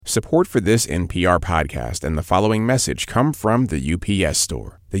Support for this NPR podcast and the following message come from the UPS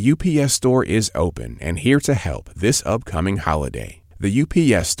Store. The UPS Store is open and here to help this upcoming holiday. The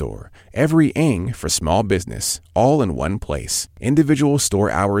UPS Store, every ing for small business, all in one place. Individual store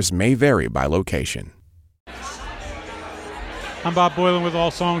hours may vary by location. I'm Bob Boilen with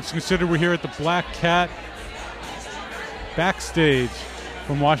All Songs Considered. We're here at the Black Cat backstage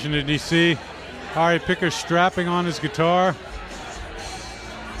from Washington, D.C. Ari Picker strapping on his guitar.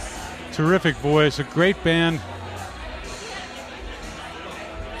 Terrific voice, a great band.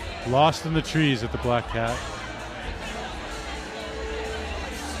 Lost in the Trees at the Black Cat.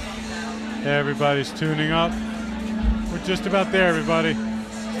 Everybody's tuning up. We're just about there, everybody.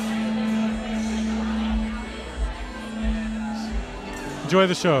 Enjoy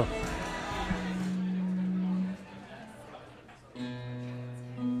the show.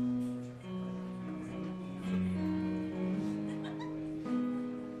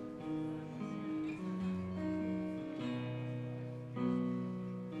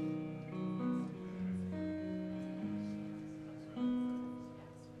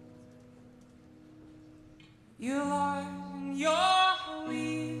 You lie in your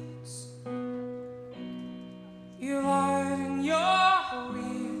weeds. You lie in your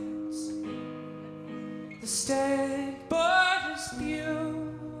weeds. The state bird is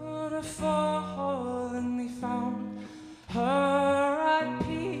beautiful, and we found her at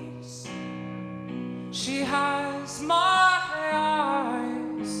peace. She has my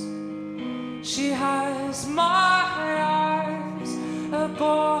eyes. She has my eyes. A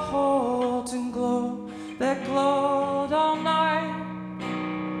golden glow that glowed all night.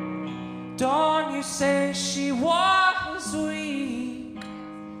 Don't you say she was weak.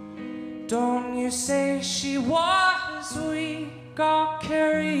 Don't you say she was weak. I'll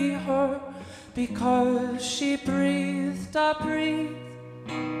carry her because she breathed, I breathe.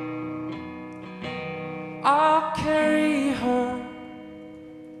 I'll carry her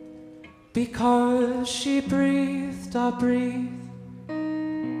because she breathed, I breathe.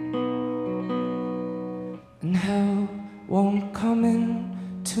 And hell won't come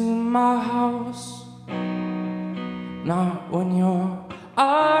into my house, not when you're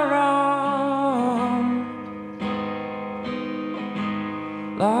around.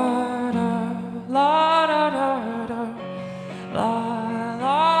 La da, la da da da, la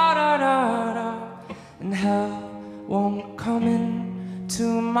da da da. And hell won't come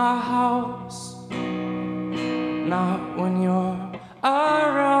into my house, not when you're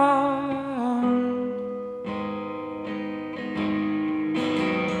around.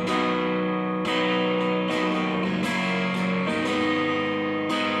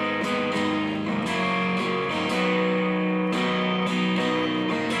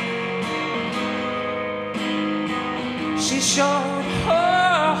 She showed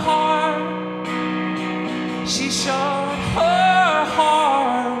her heart. She showed her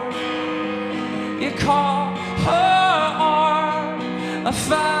heart. You caught her arm, a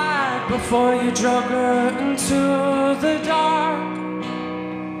fight before you drug her into the dark.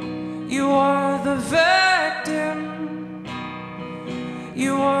 You were the victim.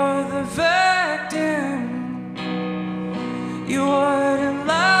 You were the victim. You wouldn't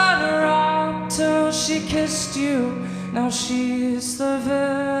let her out till she kissed you. Now she's the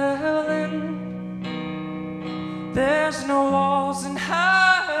villain. There's no walls in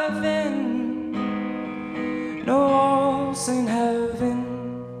heaven. No walls in heaven.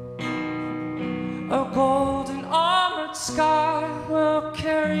 A golden armored sky will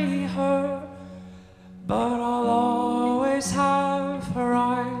carry her, but I'll always have her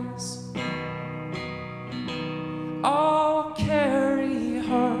eyes. I'll carry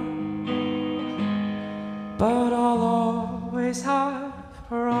her, but I'll always have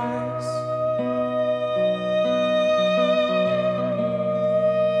her eyes.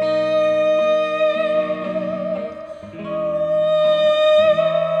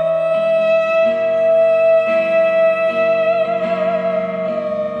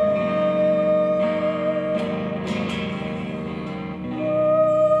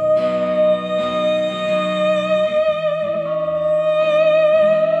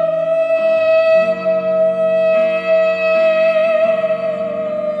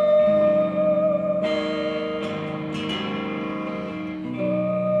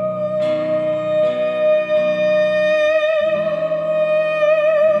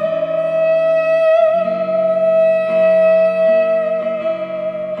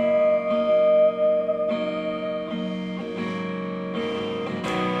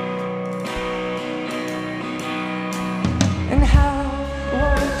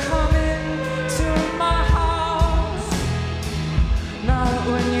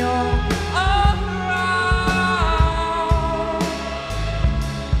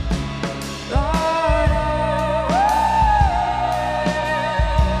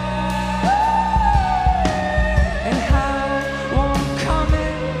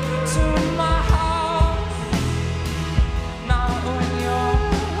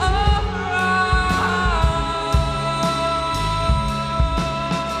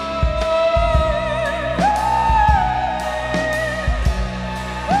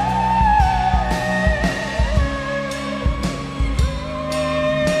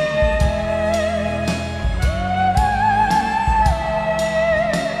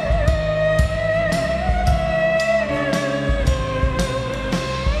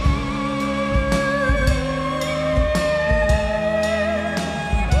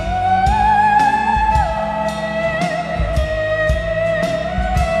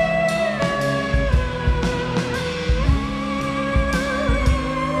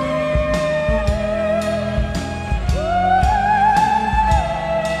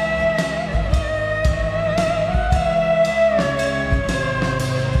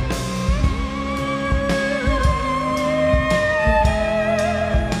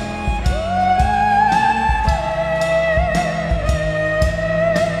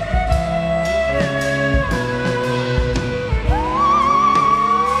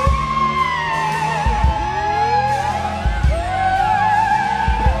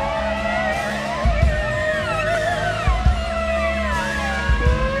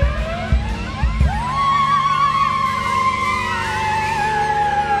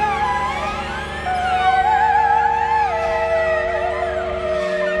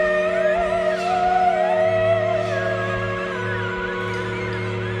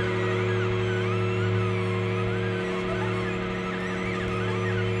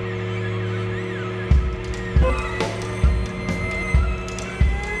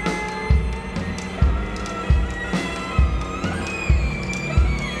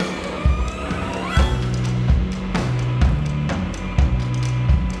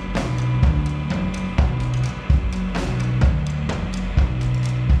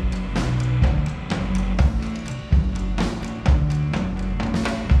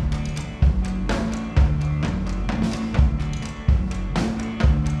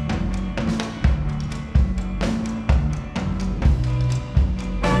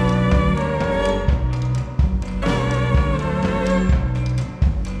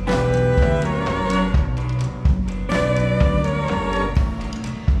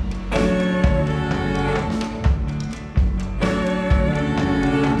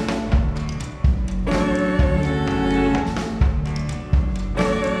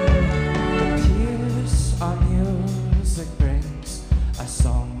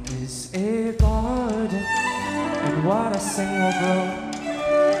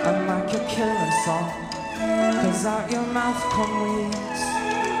 Cause out your mouth come weeds,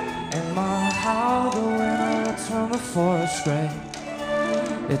 and my how the wind will turn the forest gray.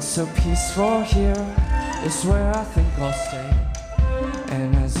 It's so peaceful here, it's where I think I'll stay.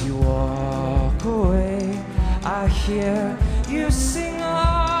 And as you walk away, I hear you sing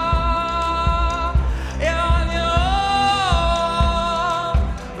on your own,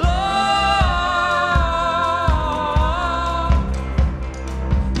 Lord.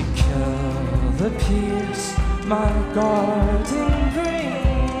 You kill the peace my garden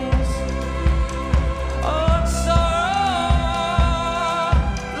brings. Oh, sorrow,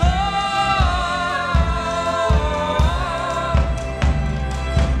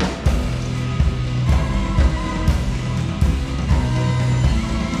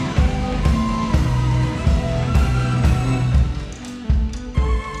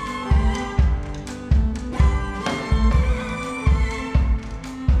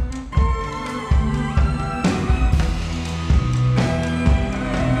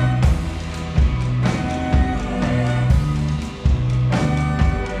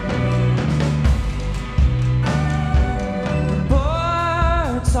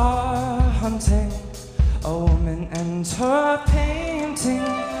 a woman and her painting,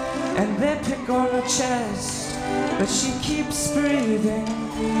 and they pick on her chest, but she keeps breathing.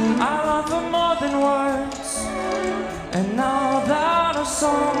 I love her more than words, and now that our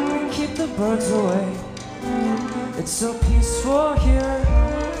song can keep the birds away. It's so peaceful here,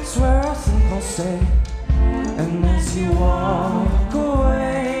 it's where I think I'll stay. And as you walk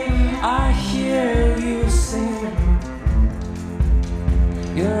away, I hear you sing.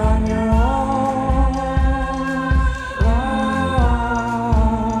 You're on your own, Lord.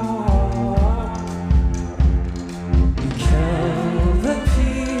 You kill the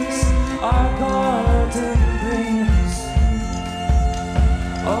peace our garden brings.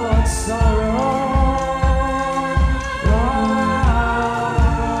 Oh, it's sorrow, Lord.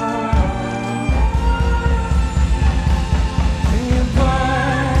 And you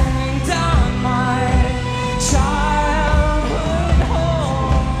burn down my childhood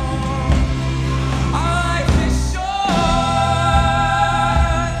home. Life is short,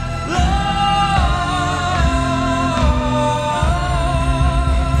 Lord.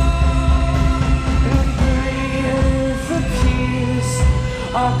 And breathe the peace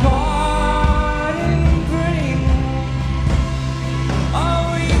our garden brings. Oh,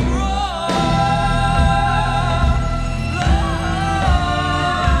 we roar,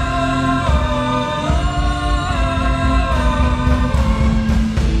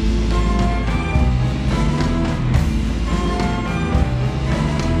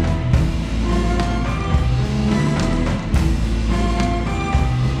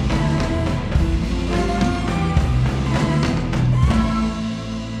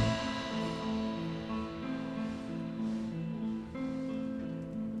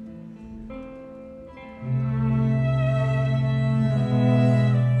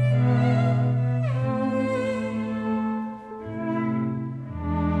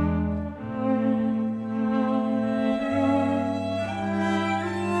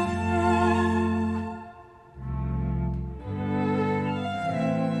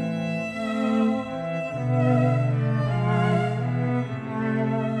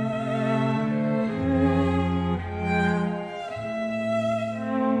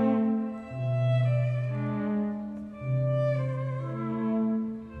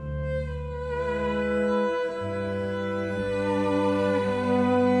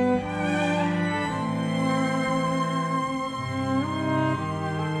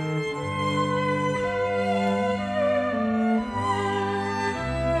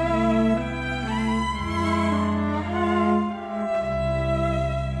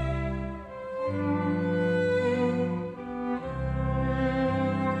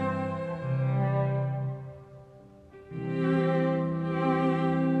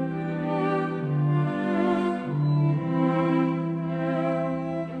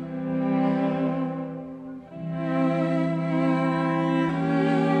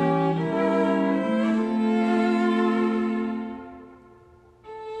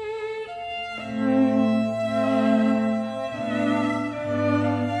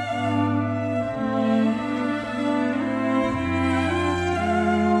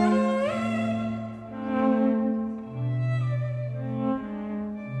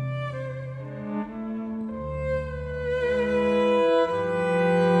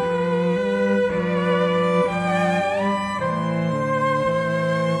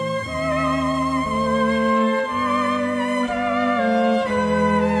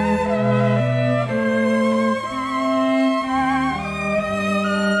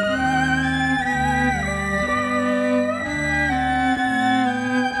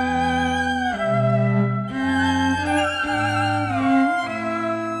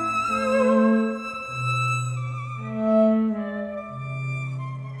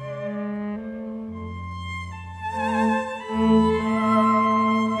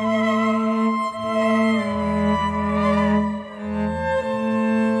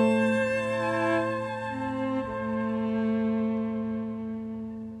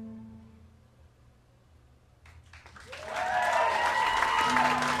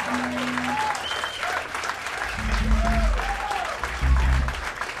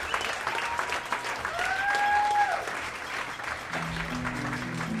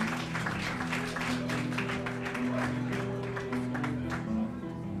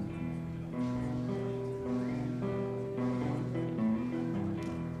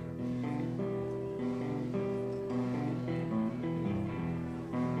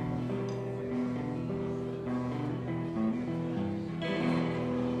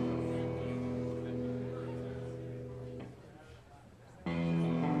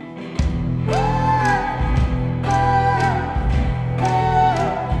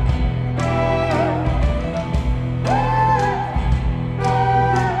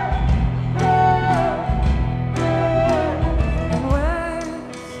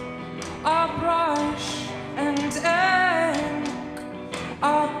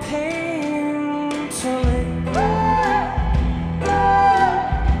 a pain to lick.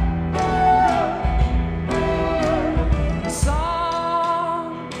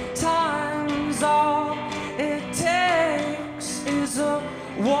 Sometimes all it takes is a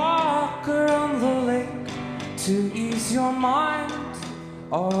walk around the lake to ease your mind.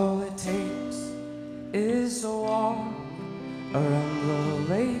 All it takes is a walk around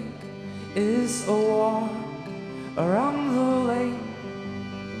the lake, is a walk around the lake.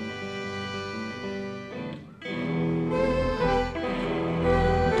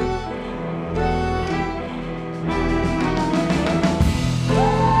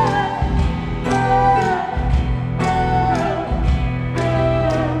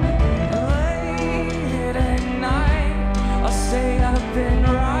 Late at night, I'll stay up and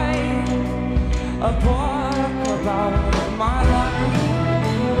write a book about my life.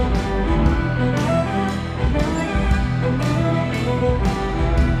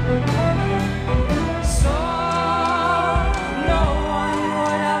 So no one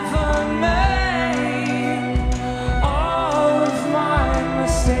would ever make all of my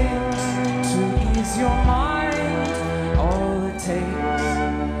mistakes to ease your mind. All it takes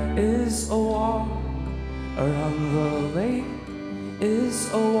is a walk around the lake,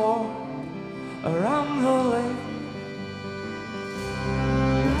 is a walk around the lake.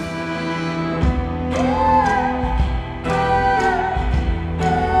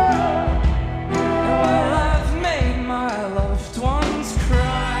 Well, I've made my loved ones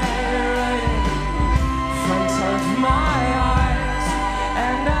cry right in front of my eyes,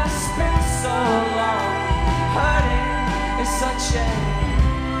 and I spent so long hurting in such a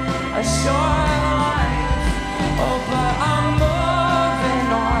short life. Oh, but I'm moving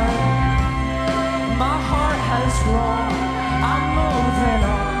on. My heart has grown. I'm moving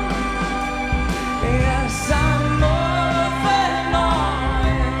on. Yes, I'm moving on.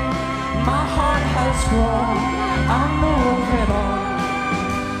 My heart has grown. I'm moving on.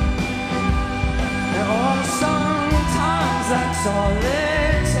 And oh, sometimes that's all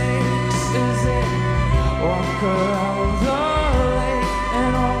it takes, is it? Walk around the lake.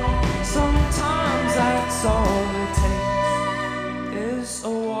 And oh, sometimes that's all it takes, is a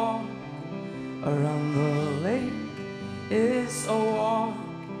walk around the lake, is a walk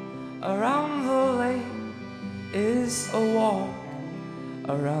around the lake, is a walk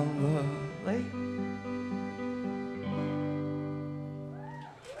around the lake.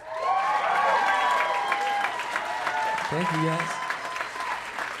 Thank you, guys.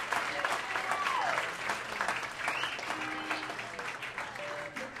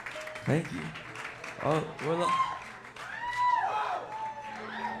 Thank you. Oh,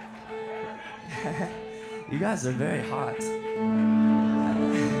 you guys are very hot.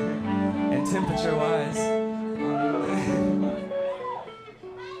 And temperature-wise. It's a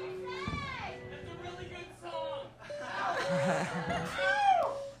really good song.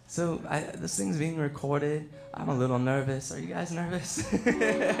 So this thing's being recorded. I'm a little nervous. Are you guys nervous?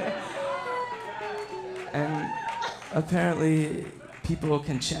 And apparently people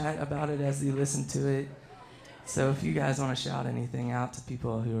can chat about it as they listen to it. So if you guys want to shout anything out to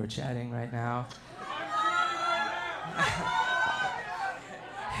people who are chatting right now.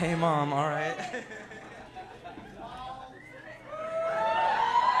 Hey, Mom, all right?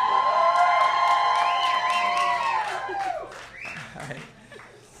 All right.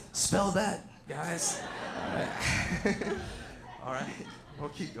 Spell that, guys. All right. All right. We'll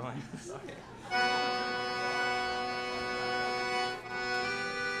keep going. Sorry.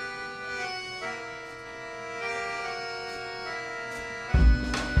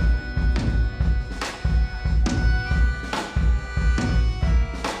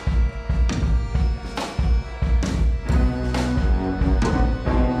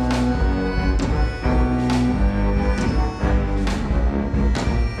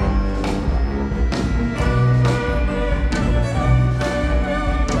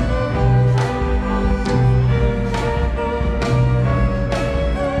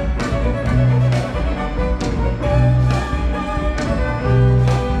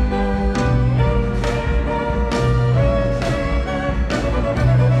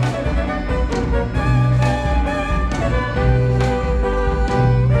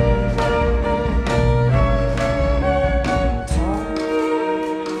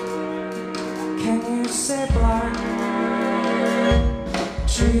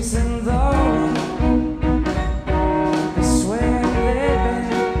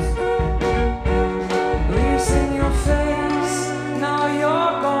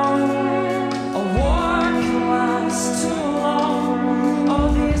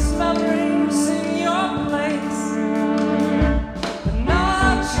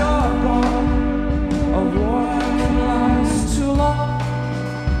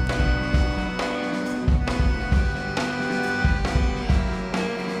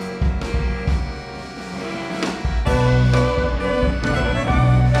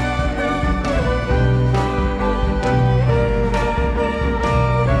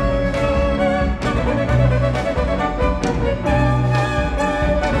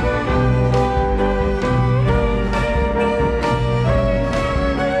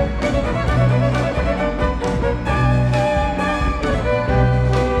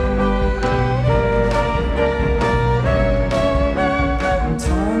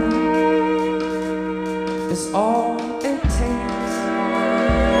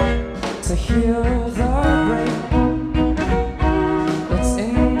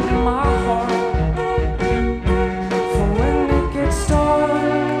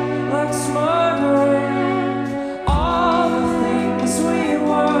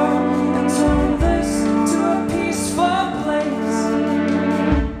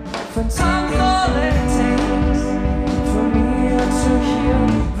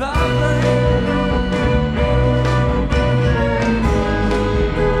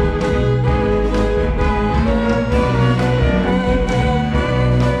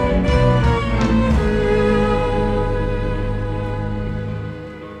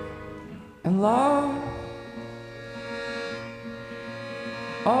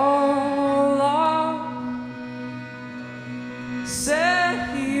 all I'll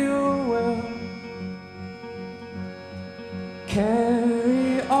say you will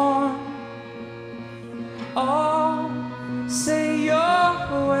carry on. Oh, say you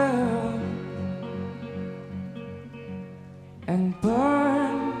will and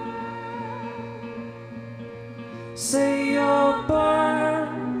burn. Say you'll burn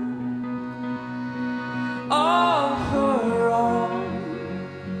all her own.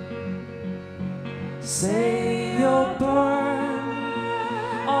 Say you'll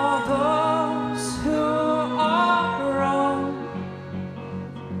burn all those who are wrong.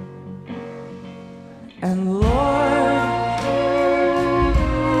 And Lord,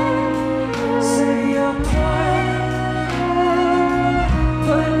 say you'll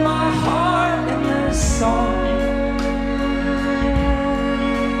put my heart in this song.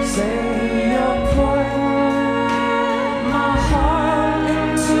 Say you'll put my heart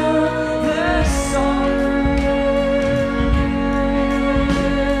into this song.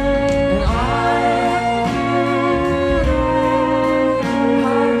 And I've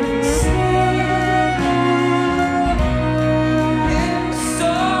seen in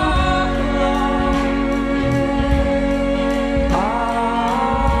so long. I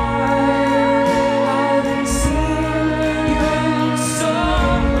haven't seen you in so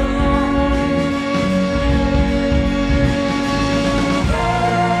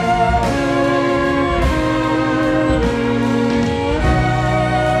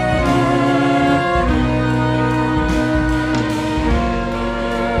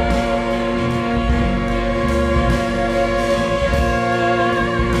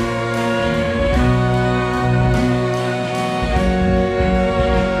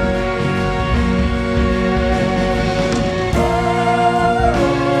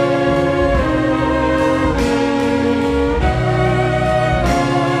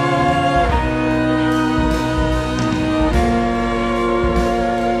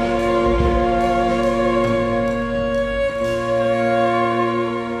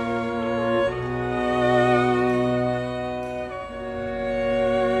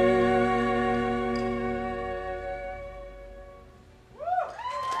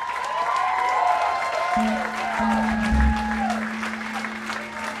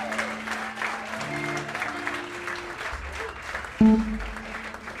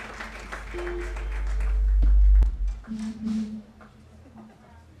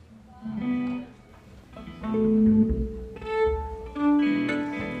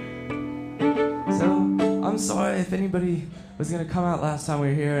I'm sorry if anybody was gonna come out last time we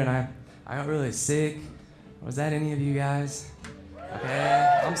were here and I got really sick. Was that any of you guys?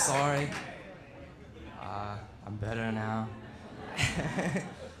 Okay, I'm sorry. I'm better now.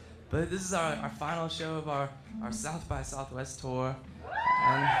 But this is our final show of our South by Southwest tour.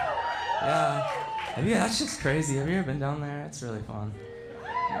 And yeah, that's just crazy. Have you ever been down there? It's really fun.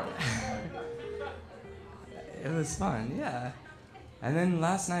 It was fun, yeah. And then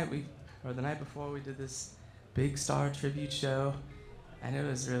last night or the night before, we did this Big Star tribute show, and it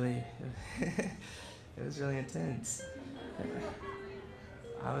was really intense.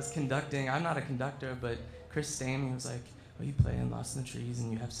 I was conducting. I'm not a conductor, but Chris Stamey was like, "Well, you play in Lost in the Trees,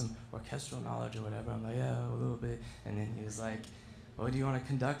 and you have some orchestral knowledge or whatever." I'm like, "Yeah, a little bit." And then he was like, "Well, do you want to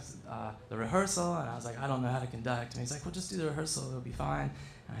conduct the rehearsal?" And I was like, "I don't know how to conduct." And he's like, "Well, just do the rehearsal. It'll be fine."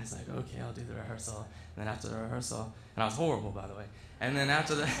 And I was like, "Okay, I'll do the rehearsal." And then after the rehearsal, and I was horrible, by the way. And then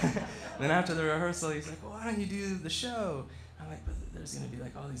after the rehearsal, he's like, "Well, why don't you do the show?" I'm like, "But there's gonna be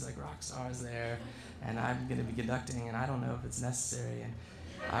like all these like rock stars there, and I'm gonna be conducting, and I don't know if it's necessary." And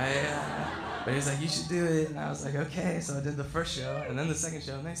but he's like, "You should do it." And I was like, "Okay." So I did the first show, and then the second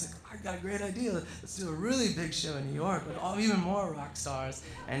show, and then he's like, "I got a great idea. Let's do a really big show in New York with even more rock stars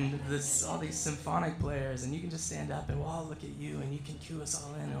and all these symphonic players, and you can just stand up and we'll all look at you and you can cue us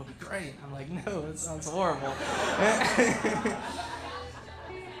all in. It'll be great." I'm like, "No, it sounds horrible."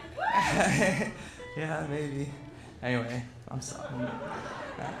 Yeah, maybe. Anyway, I'm sorry.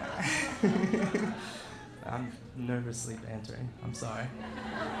 I'm nervously bantering. I'm sorry.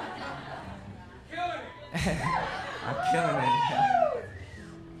 I'm killing it.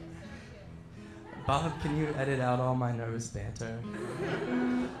 Bob, can you edit out all my nervous banter?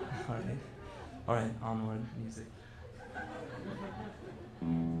 All right, onward, music.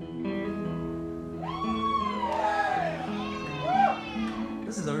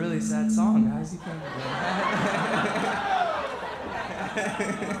 This is a really sad song, guys. You can't do that.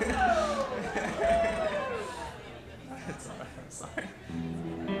 It's all right, I'm sorry.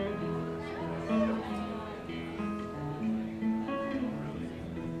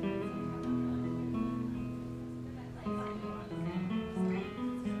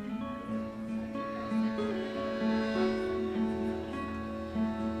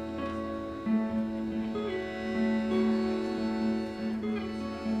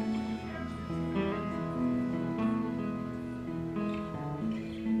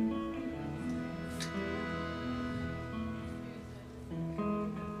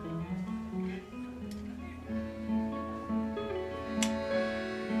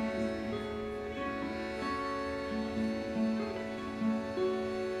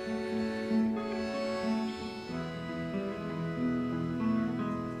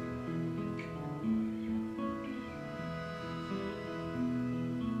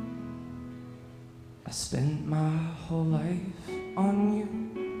 I spent my whole life on you,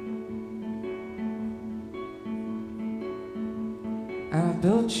 and I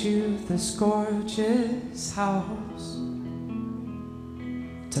built you this gorgeous house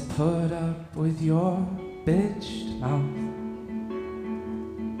to put up with your bitched mouth.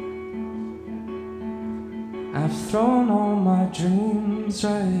 I've thrown all my dreams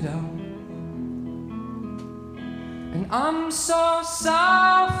right out, and I'm so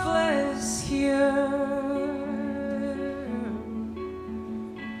selfless here,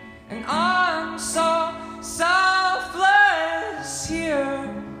 and I'm so selfless here.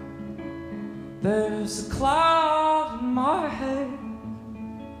 There's a cloud in my head,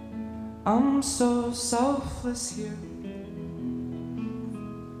 I'm so selfless here.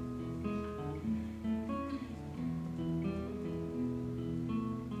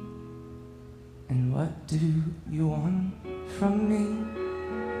 And what do you want from me?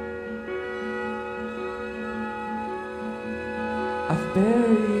 I've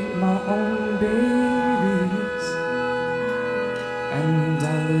buried my own babies, and I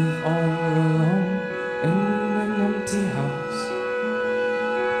live all alone in an empty house.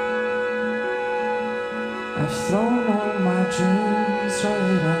 I've thrown all my dreams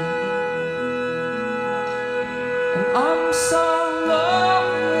right out, and I'm so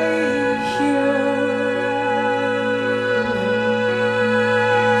lonely here.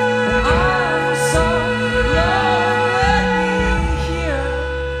 And I'm so lonely here.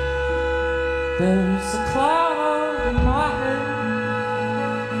 There's a cloud in my head,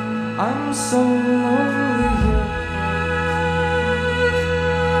 I'm so lonely here.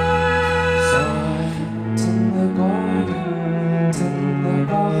 So I tend the garden, tend the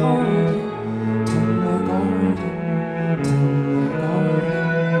garden, tend the garden, tend the garden, tend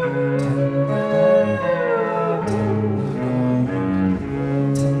the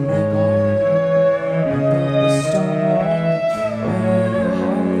garden, tend the garden. I built the stone wall. What are you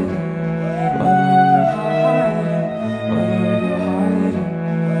hiding? What are you hiding? What are you hiding?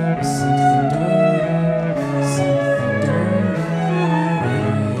 Is something dirty? Something dirty? What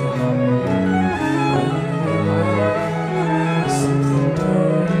are you hiding? What are you hiding? Is something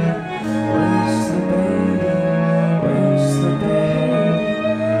dirty? Where's the baby? Where's the baby?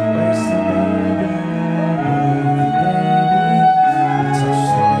 Where's the baby? Move the baby. You touch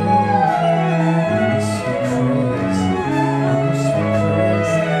the baby. You must be crazy. I must be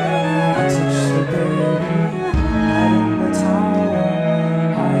crazy. I touch the baby. Hide in the tower.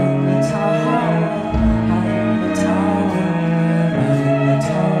 Hide in the tower. Hide in the tower. Right in the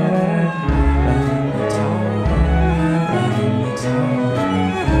tower. Right in the tower. Right in the tower.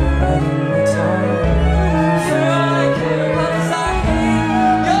 Right in the tower. For all I care, 'cause I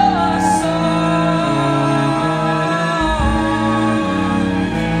hate your soul.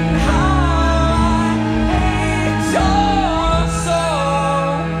 How I hate your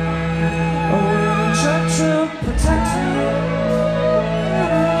soul. Oh, you're trying to protect me.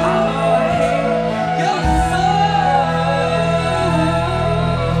 How I hate your soul.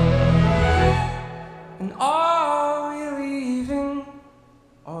 And are we leaving?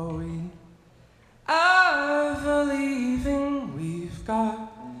 Are we ever leaving? We've got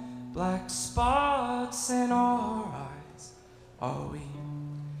black spots in our eyes. Are we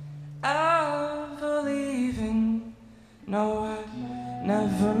ever leaving? No, I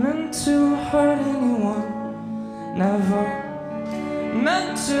never meant to hurt anyone. Never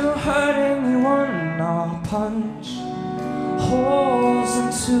meant to hurt anyone. I'll punch holes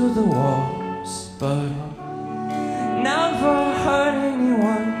into the walls, but I'll never hurt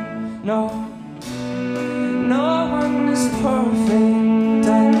anyone. No, no one is perfect, I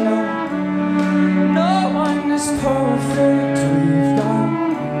know. No one is perfect. We've got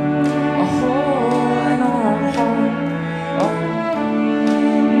a hole in our heart. Oh,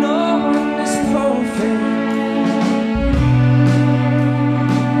 no one is perfect.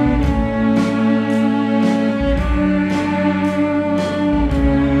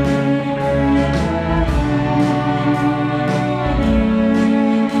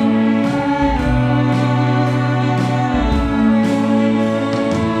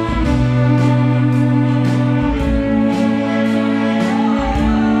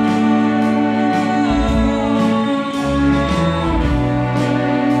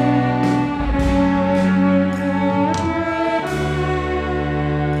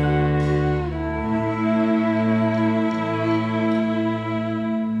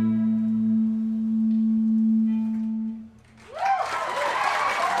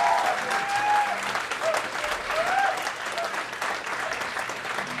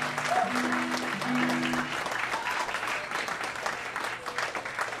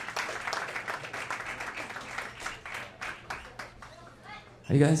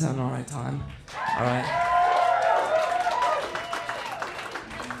 Are you guys having an alright time? Alright.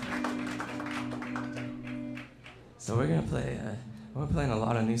 So we're playing a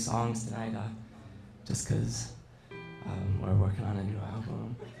lot of new songs tonight, just because we're working on a new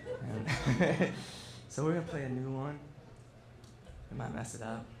album. And so we're gonna play a new one. We might mess it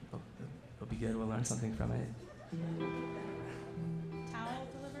up. It'll be good. We'll learn something from it. Towel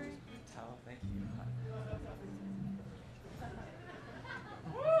delivery? Towel, thank you.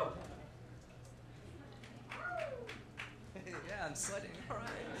 Yeah, I'm sweating. All right.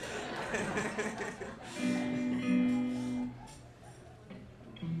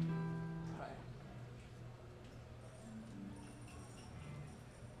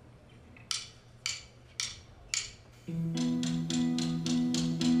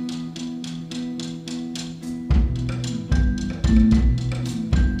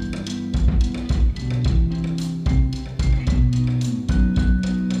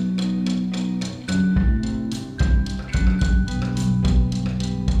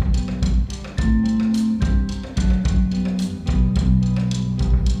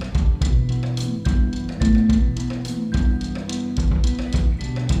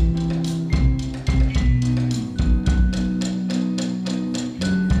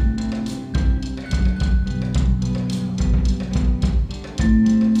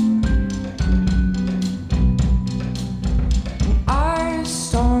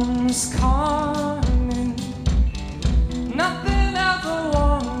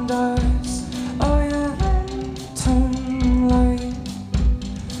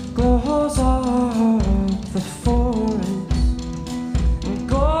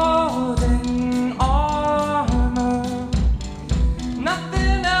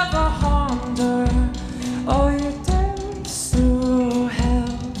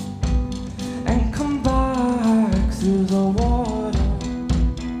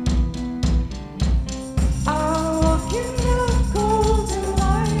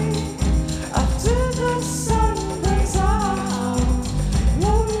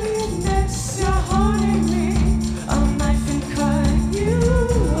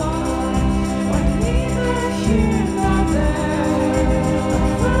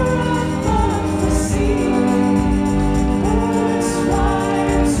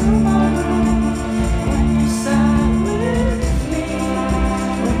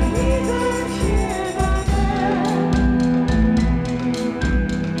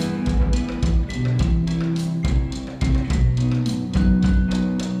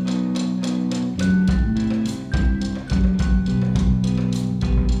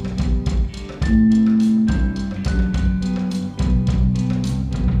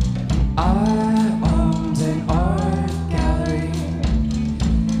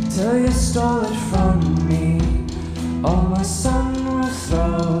 Stole it from me. Oh, my son will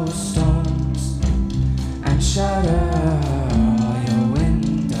throw stones and shatter all your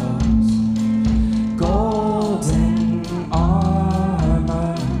windows. Golden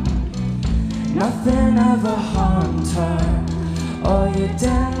armor, nothing ever harmed her. Oh, you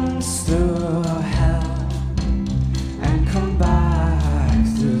dance through hell and come back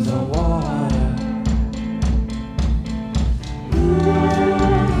through the water.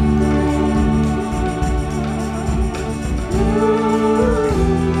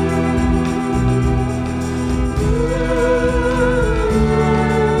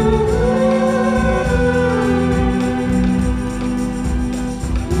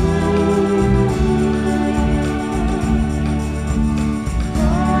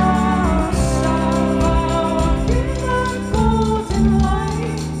 Stop.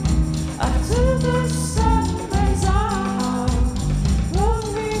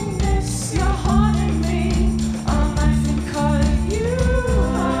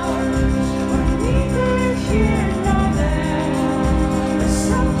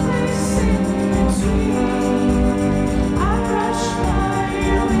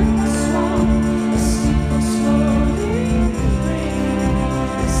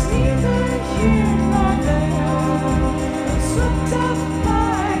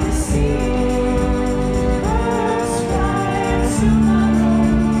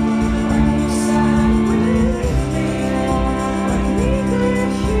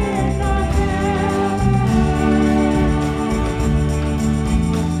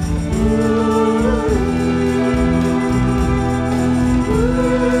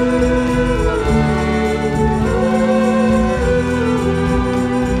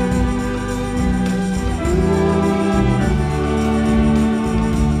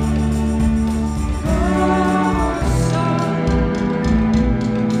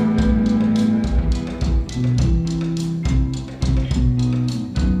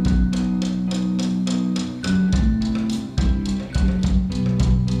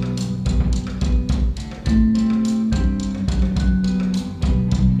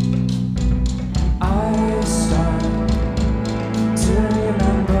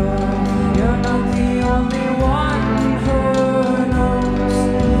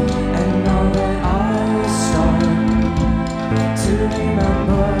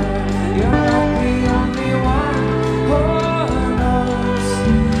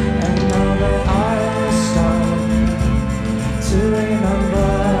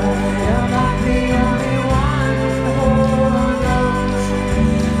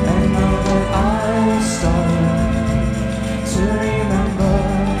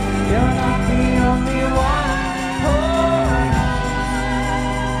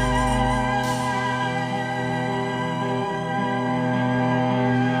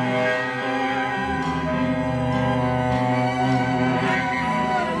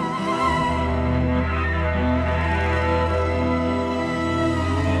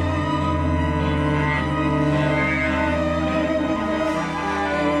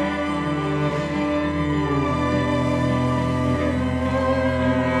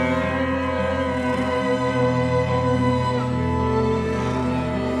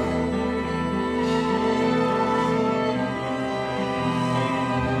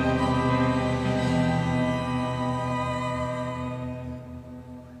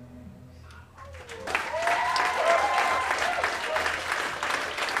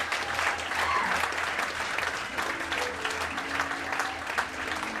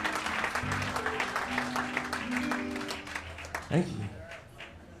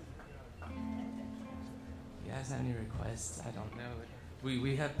 guys have any requests? I don't know.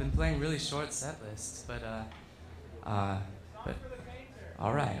 We have been playing really short set lists, but all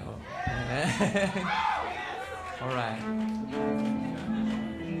right. All right.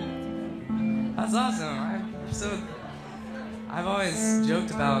 That's awesome. I've always joked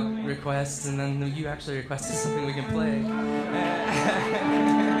about requests, and then you actually requested something we can play.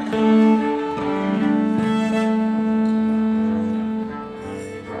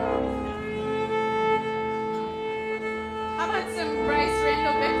 How about some Bryce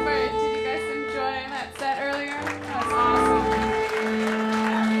Randall Bickford? Did you guys enjoy that set earlier? That was awesome.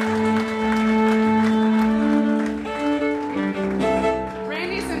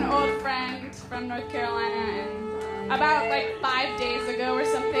 Randy's an old friend from North Carolina, and about like 5 days ago or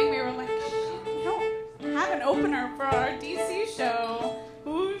something, we were like, shit, we don't have an opener for our DC show.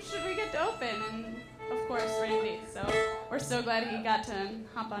 Who should we get to open? And of course, Randy. So we're so glad he got to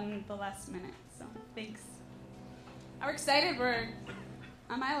hop on the last minute. So thanks. We're excited.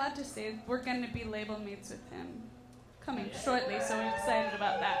 Am I allowed to say we're going to be label mates with him coming shortly? So we're excited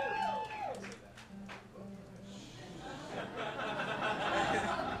about that.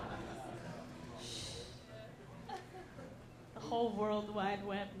 The whole World Wide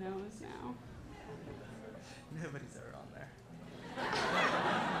Web knows now. Nobody's ever on there.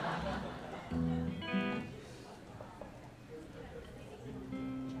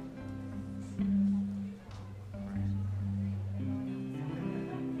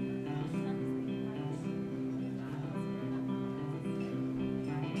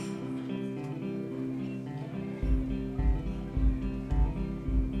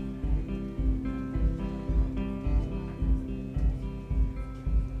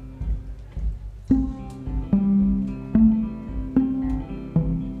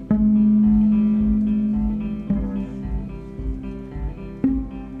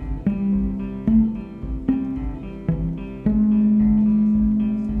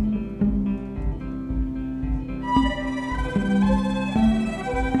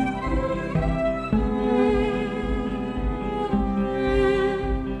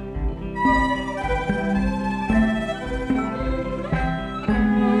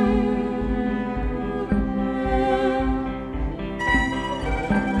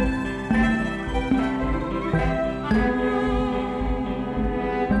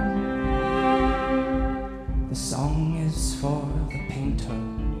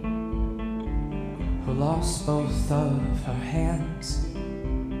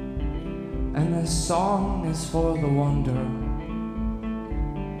 Song is for the wanderer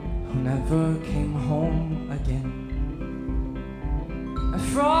who never came home again, and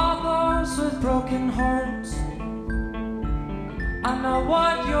for all those with broken hearts. I know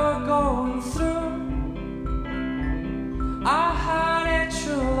what you're going through. I had a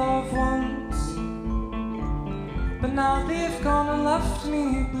true love once, but now they've gone and left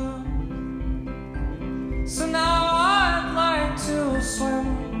me blue. So now I'd like to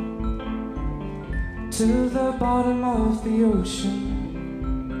swim to the bottom of the ocean,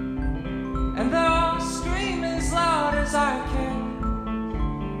 and I'll scream as loud as I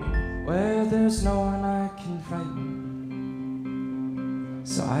can, where there's no one I can frighten.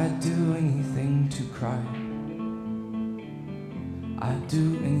 So I'd do anything to cry. I'd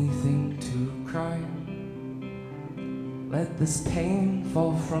do anything to cry. Let this pain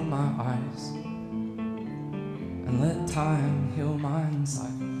fall from my eyes, and let time heal my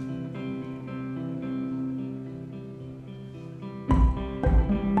inside.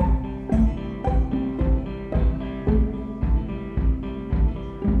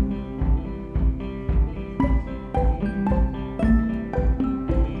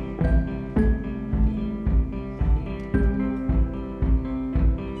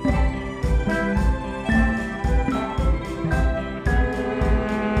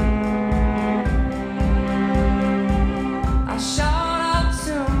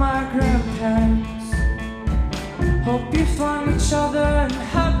 Hope you find each other in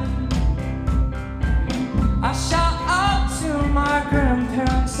heaven. I shout out to my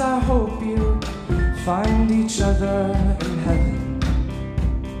grandparents, I hope you find each other in heaven.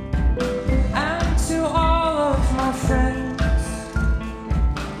 And to all of my friends,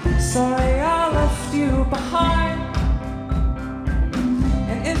 sorry I left you behind.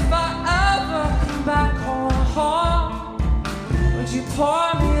 And if I ever come back home, would you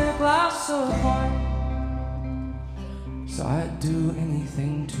pour me a glass of wine? So I'd do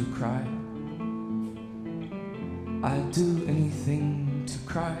anything to cry. I'd do anything to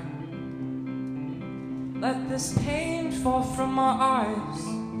cry. Let this pain fall from my eyes,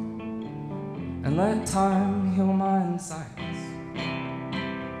 and let time heal my insides.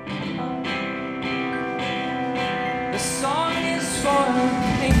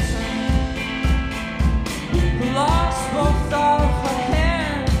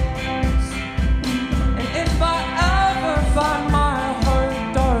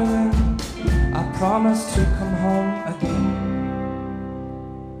 promise to come home again.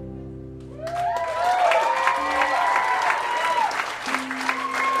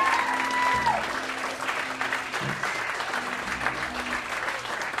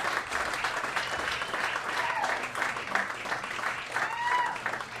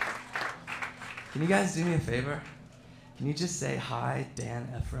 Can you guys do me a favor? Can you just say hi, Dan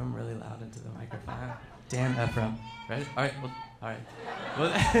Ephraim, really loud into the microphone? Dan Ephraim. Ready? All right. All right.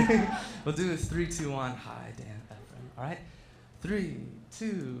 We'll do this 3, 2, 1. Hi, Dan Ephraim. All right. 3,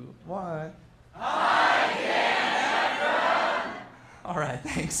 2, 1. Hi, Dan Ephraim. All right.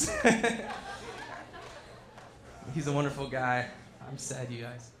 Thanks. He's a wonderful guy. I'm sad you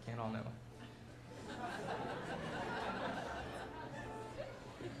guys can't all know him.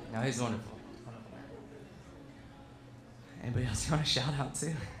 No, he's wonderful. Anybody else you want to shout out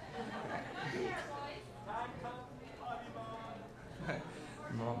to?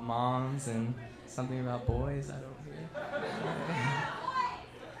 Moms and something about boys I don't hear.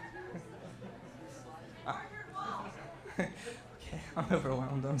 Okay, I'm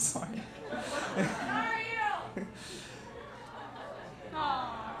overwhelmed. I'm sorry.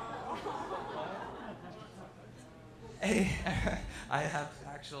 Hey, I have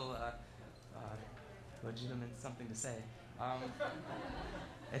actual legitimate something to say.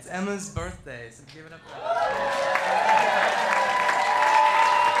 It's Emma's birthday, so give it up for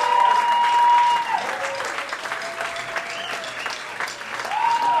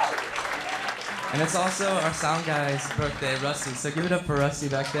And it's also our sound guy's birthday, Rusty, so give it up for Rusty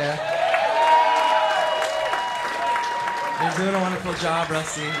back there. You're doing a wonderful job,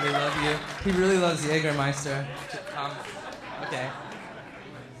 Rusty. We love you. He really loves Jägermeister. Okay.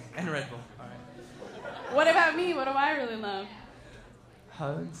 And Red Bull. All right. What about me? What do I really love?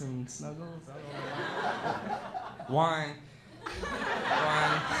 Hugs and snuggles. Wine.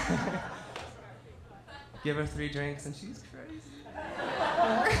 Wine. Give her 3 drinks and she's crazy.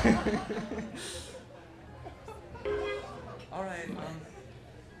 All right.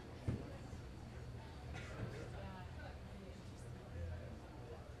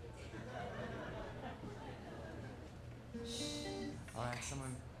 All right.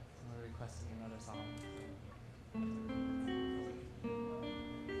 Someone requesting another song.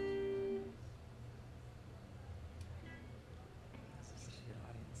 Such a good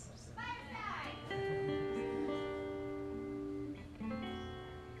audience.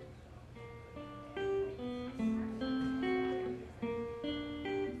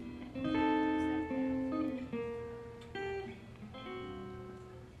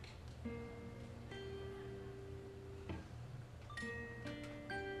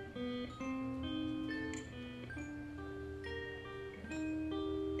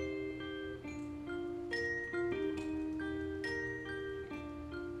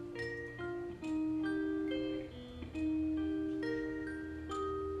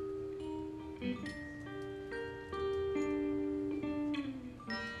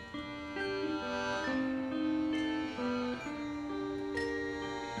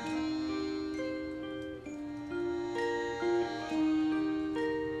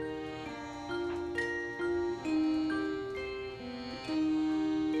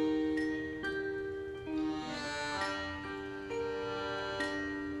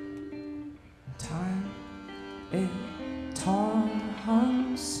 It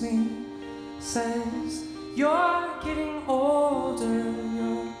taunts me, says you're getting older,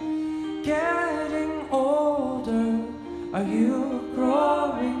 you're getting older. Are you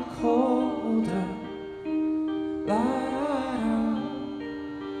growing colder? La,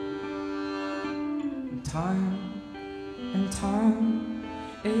 time and time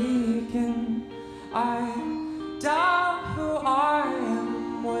again, I doubt who I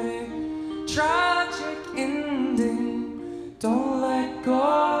am. What a tragic ending. Don't let go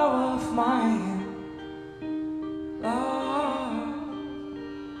of my hand.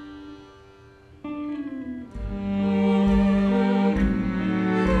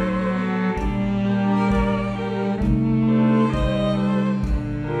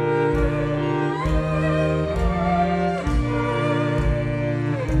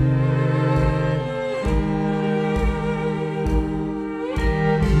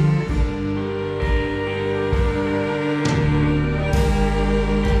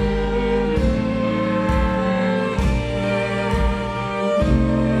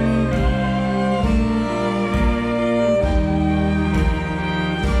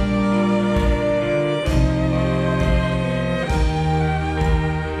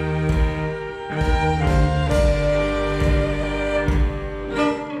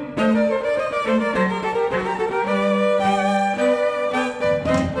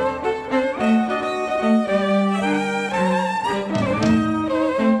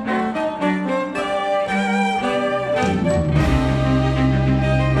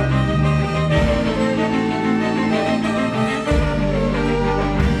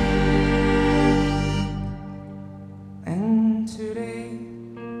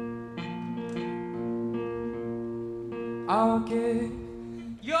 I'll give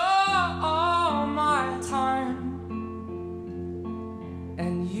you all my time,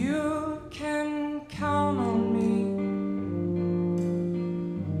 and you can count on me,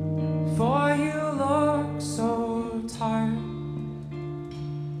 for you look so tired.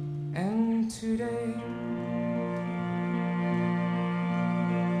 And today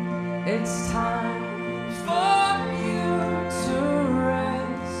it's time for you to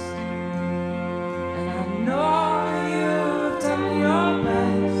rest, and I know you've done your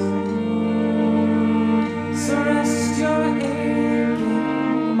best, so rest your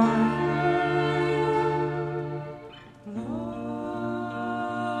aching mind.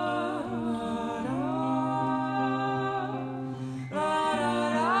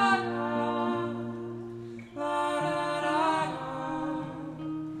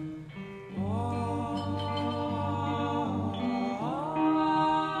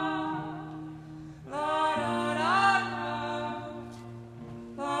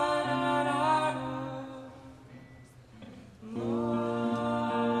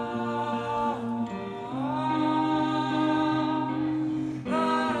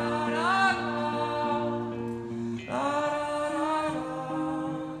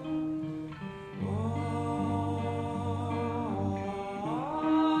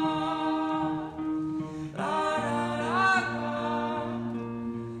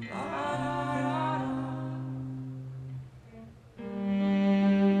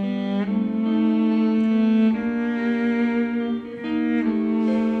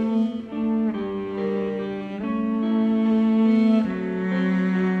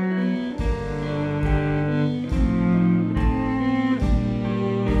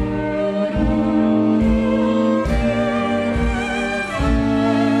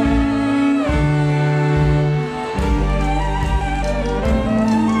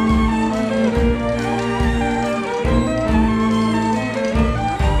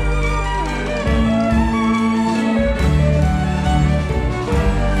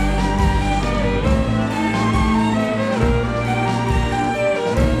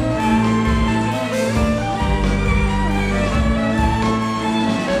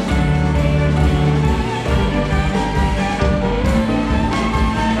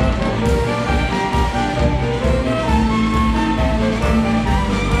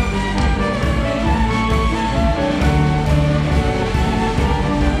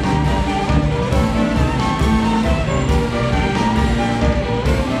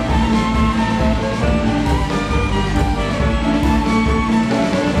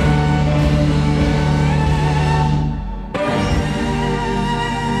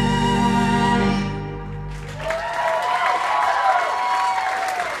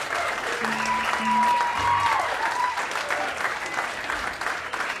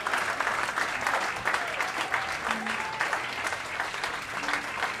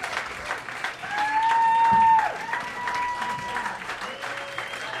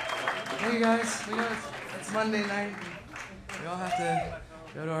 Hey guys, we know it's Monday night. We all have to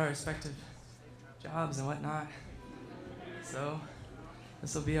go to our respective jobs and whatnot. So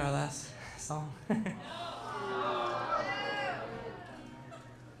this will be our last song.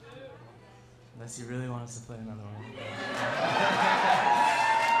 Unless you really want us to play another one.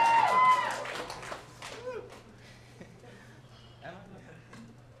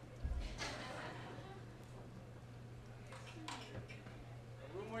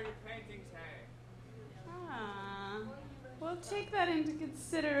 We'll take that into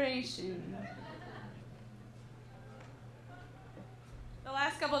consideration. The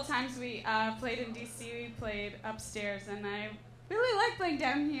last couple of times we played in DC, we played upstairs, and I really like playing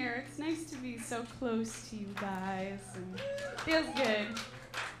down here. It's nice to be so close to you guys, and feels good.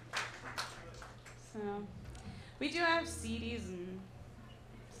 So, we do have CDs and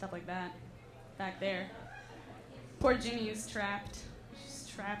stuff like that back there. Poor Ginny is trapped. She's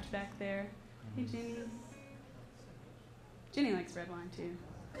trapped back there. Hey, Ginny. Ginny likes red wine, too.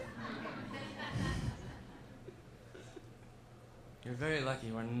 You're very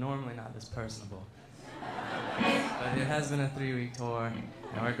lucky. We're normally not this personable. But it has been a 3-week tour,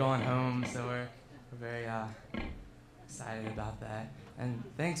 and we're going home, so we're very excited about that. And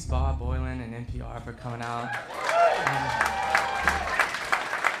thanks, Bob Boylan and NPR, for coming out.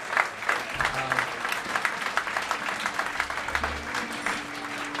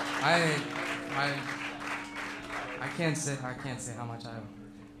 I can't say how much I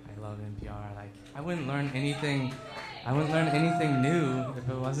love NPR. Like, I wouldn't learn anything new if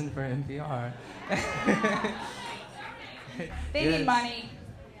it wasn't for NPR. They need money.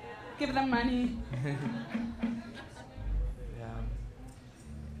 Give them money. Yeah.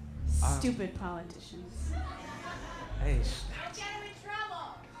 Stupid politicians. Hey. Don't get him in trouble.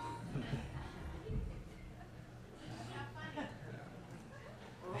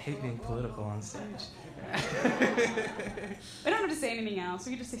 I hate being political on stage. We don't have to say anything else.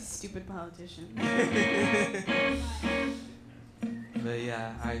 We can just say stupid politician. But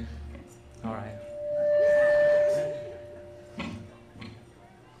yeah, all right.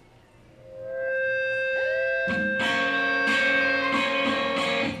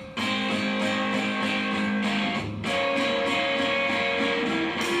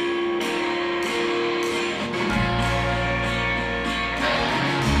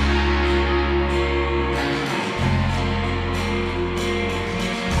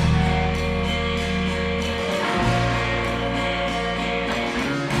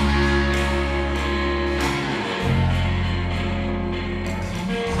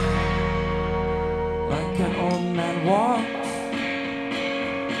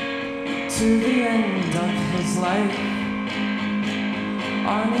 To the end of his life,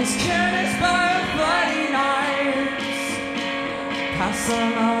 on his careless by bloody knives, pass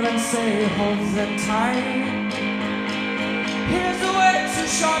them out and say, hold them tight. Here's a way too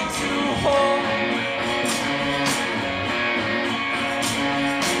sharp to hold.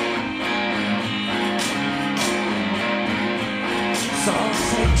 So I'll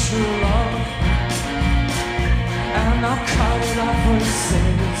take true love and I'll cut it off with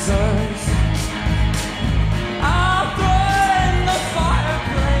scissors. I'll throw it in the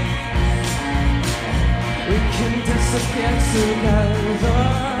fireplace. We can disappear together.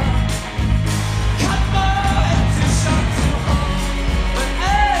 Cut my head too sharp to hold, but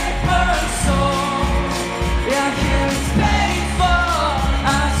paper soul. Yeah, here's painful.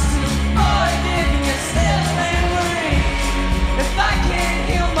 As to forgiving is still lingering. If I can't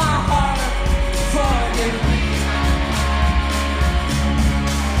heal my heart, forgive me.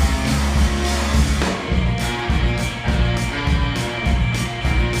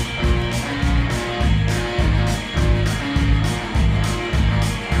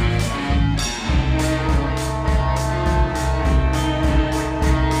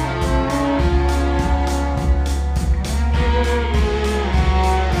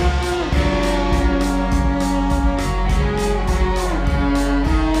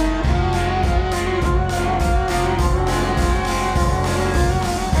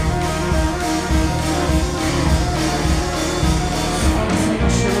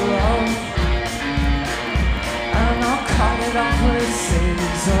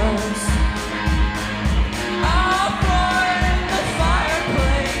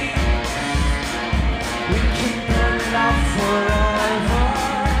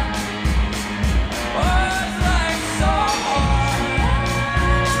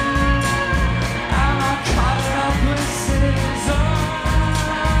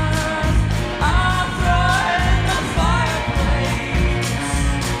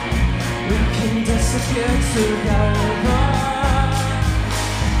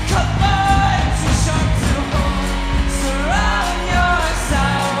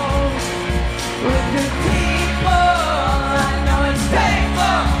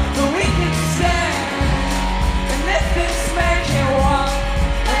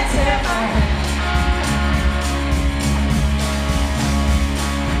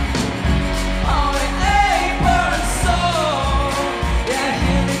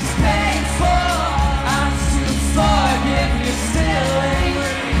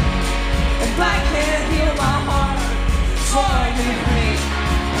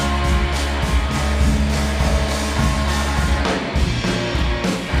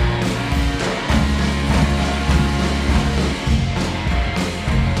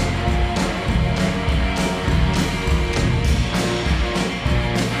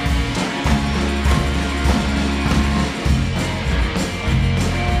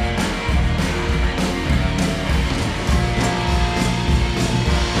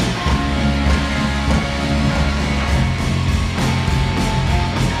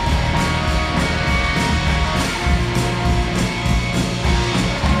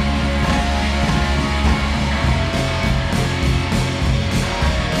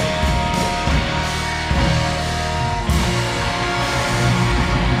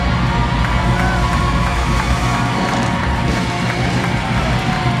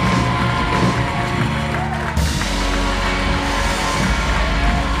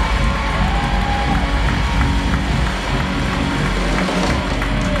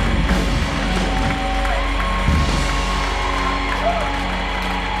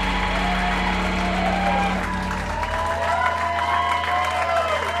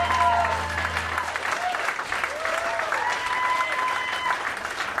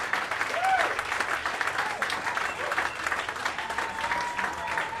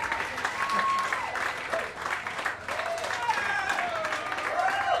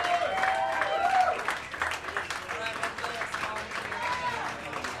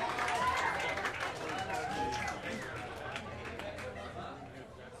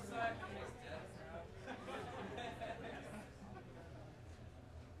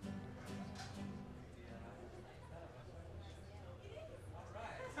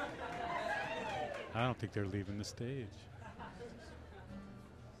 don't think they're leaving the stage.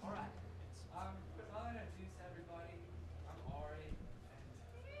 All right. I'll introduce everybody. I'm Ari, and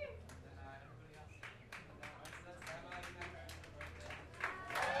then everybody else. So that's Emma. You met her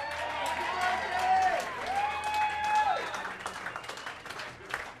on her birthday.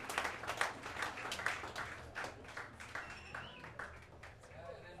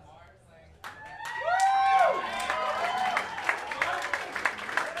 And then Mark playing.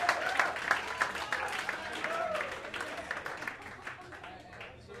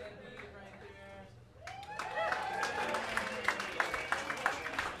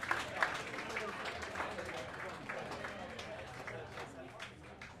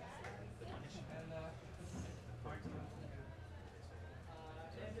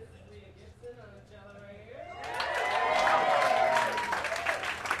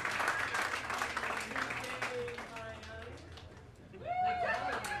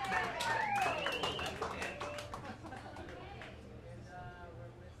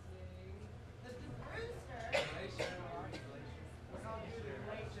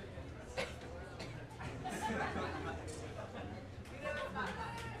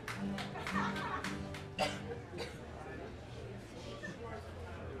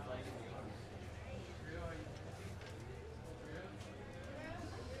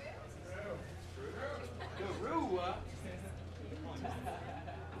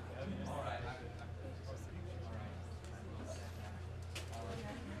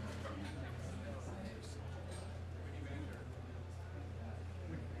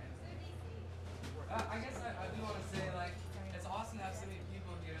 I guess I do want to say, like, it's awesome to have so many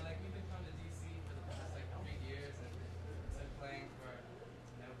people here. Like, we've been coming to DC for the past, like, 3 years and been playing for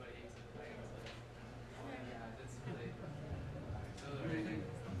nobody to play with. And, yeah, it's really exhilarating.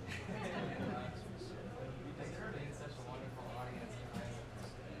 And, thanks for being such a wonderful audience, guys.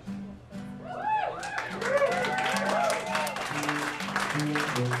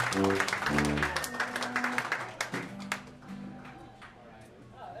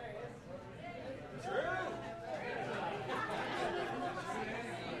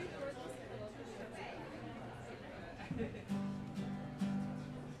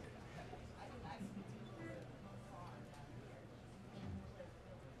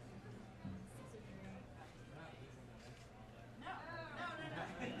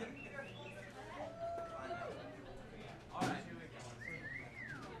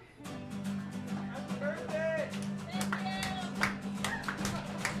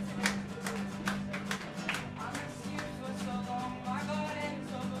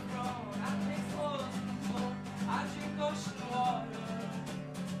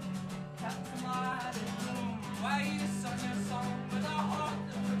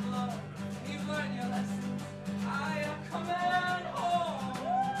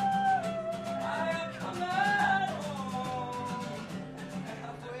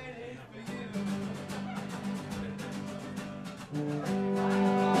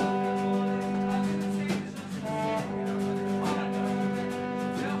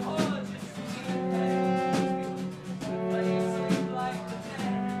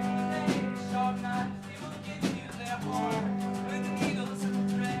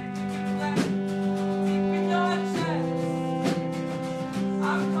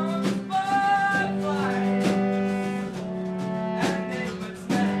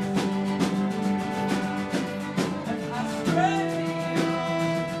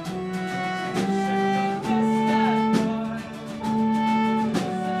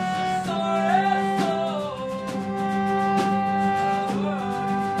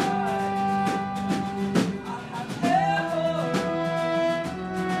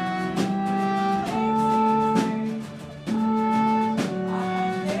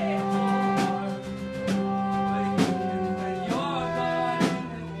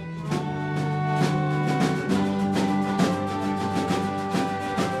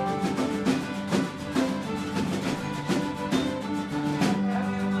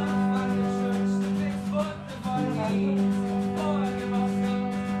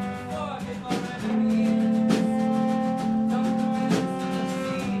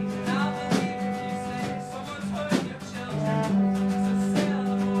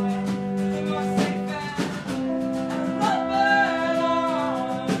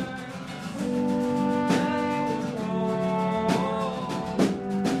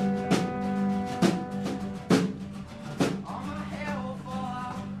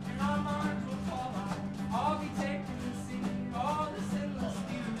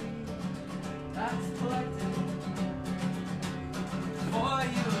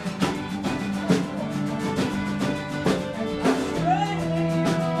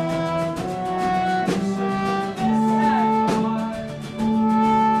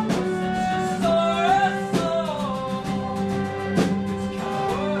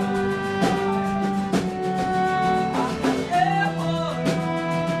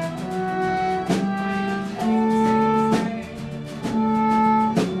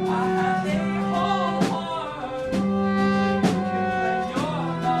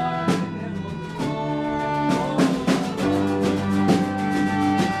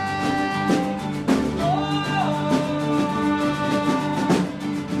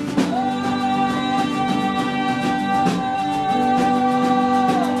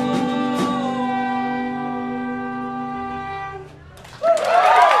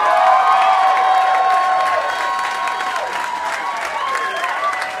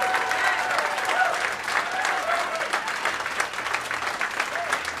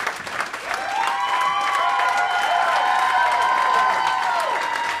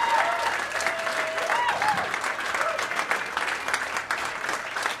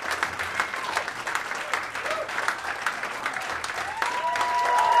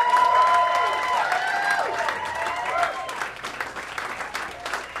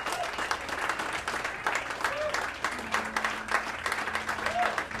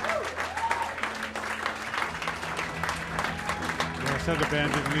 sad the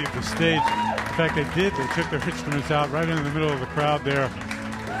band didn't leave the stage. In fact, they did. They took their instruments out right in the middle of the crowd there.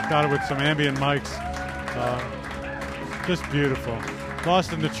 Got it with some ambient mics. Just beautiful.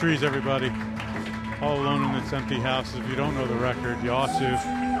 Lost in the Trees, everybody. All Alone in This Empty House. If you don't know the record, you ought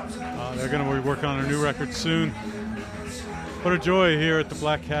to. They're going to be working on a new record soon. What a joy here at the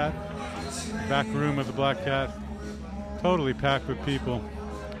Black Cat. Back room of the Black Cat. Totally packed with people.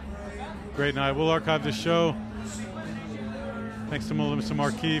 Great night. We'll archive the show. Thanks to Melissa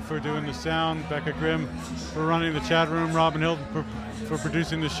Marquis for doing the sound, Becca Grimm for running the chat room, Robin Hilton for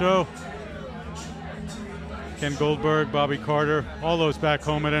producing the show, Ken Goldberg, Bobby Carter, all those back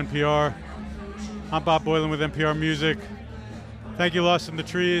home at NPR. I'm Bob Boylan with NPR Music. Thank you, Lost in the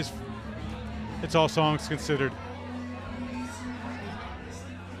Trees. It's All Songs Considered.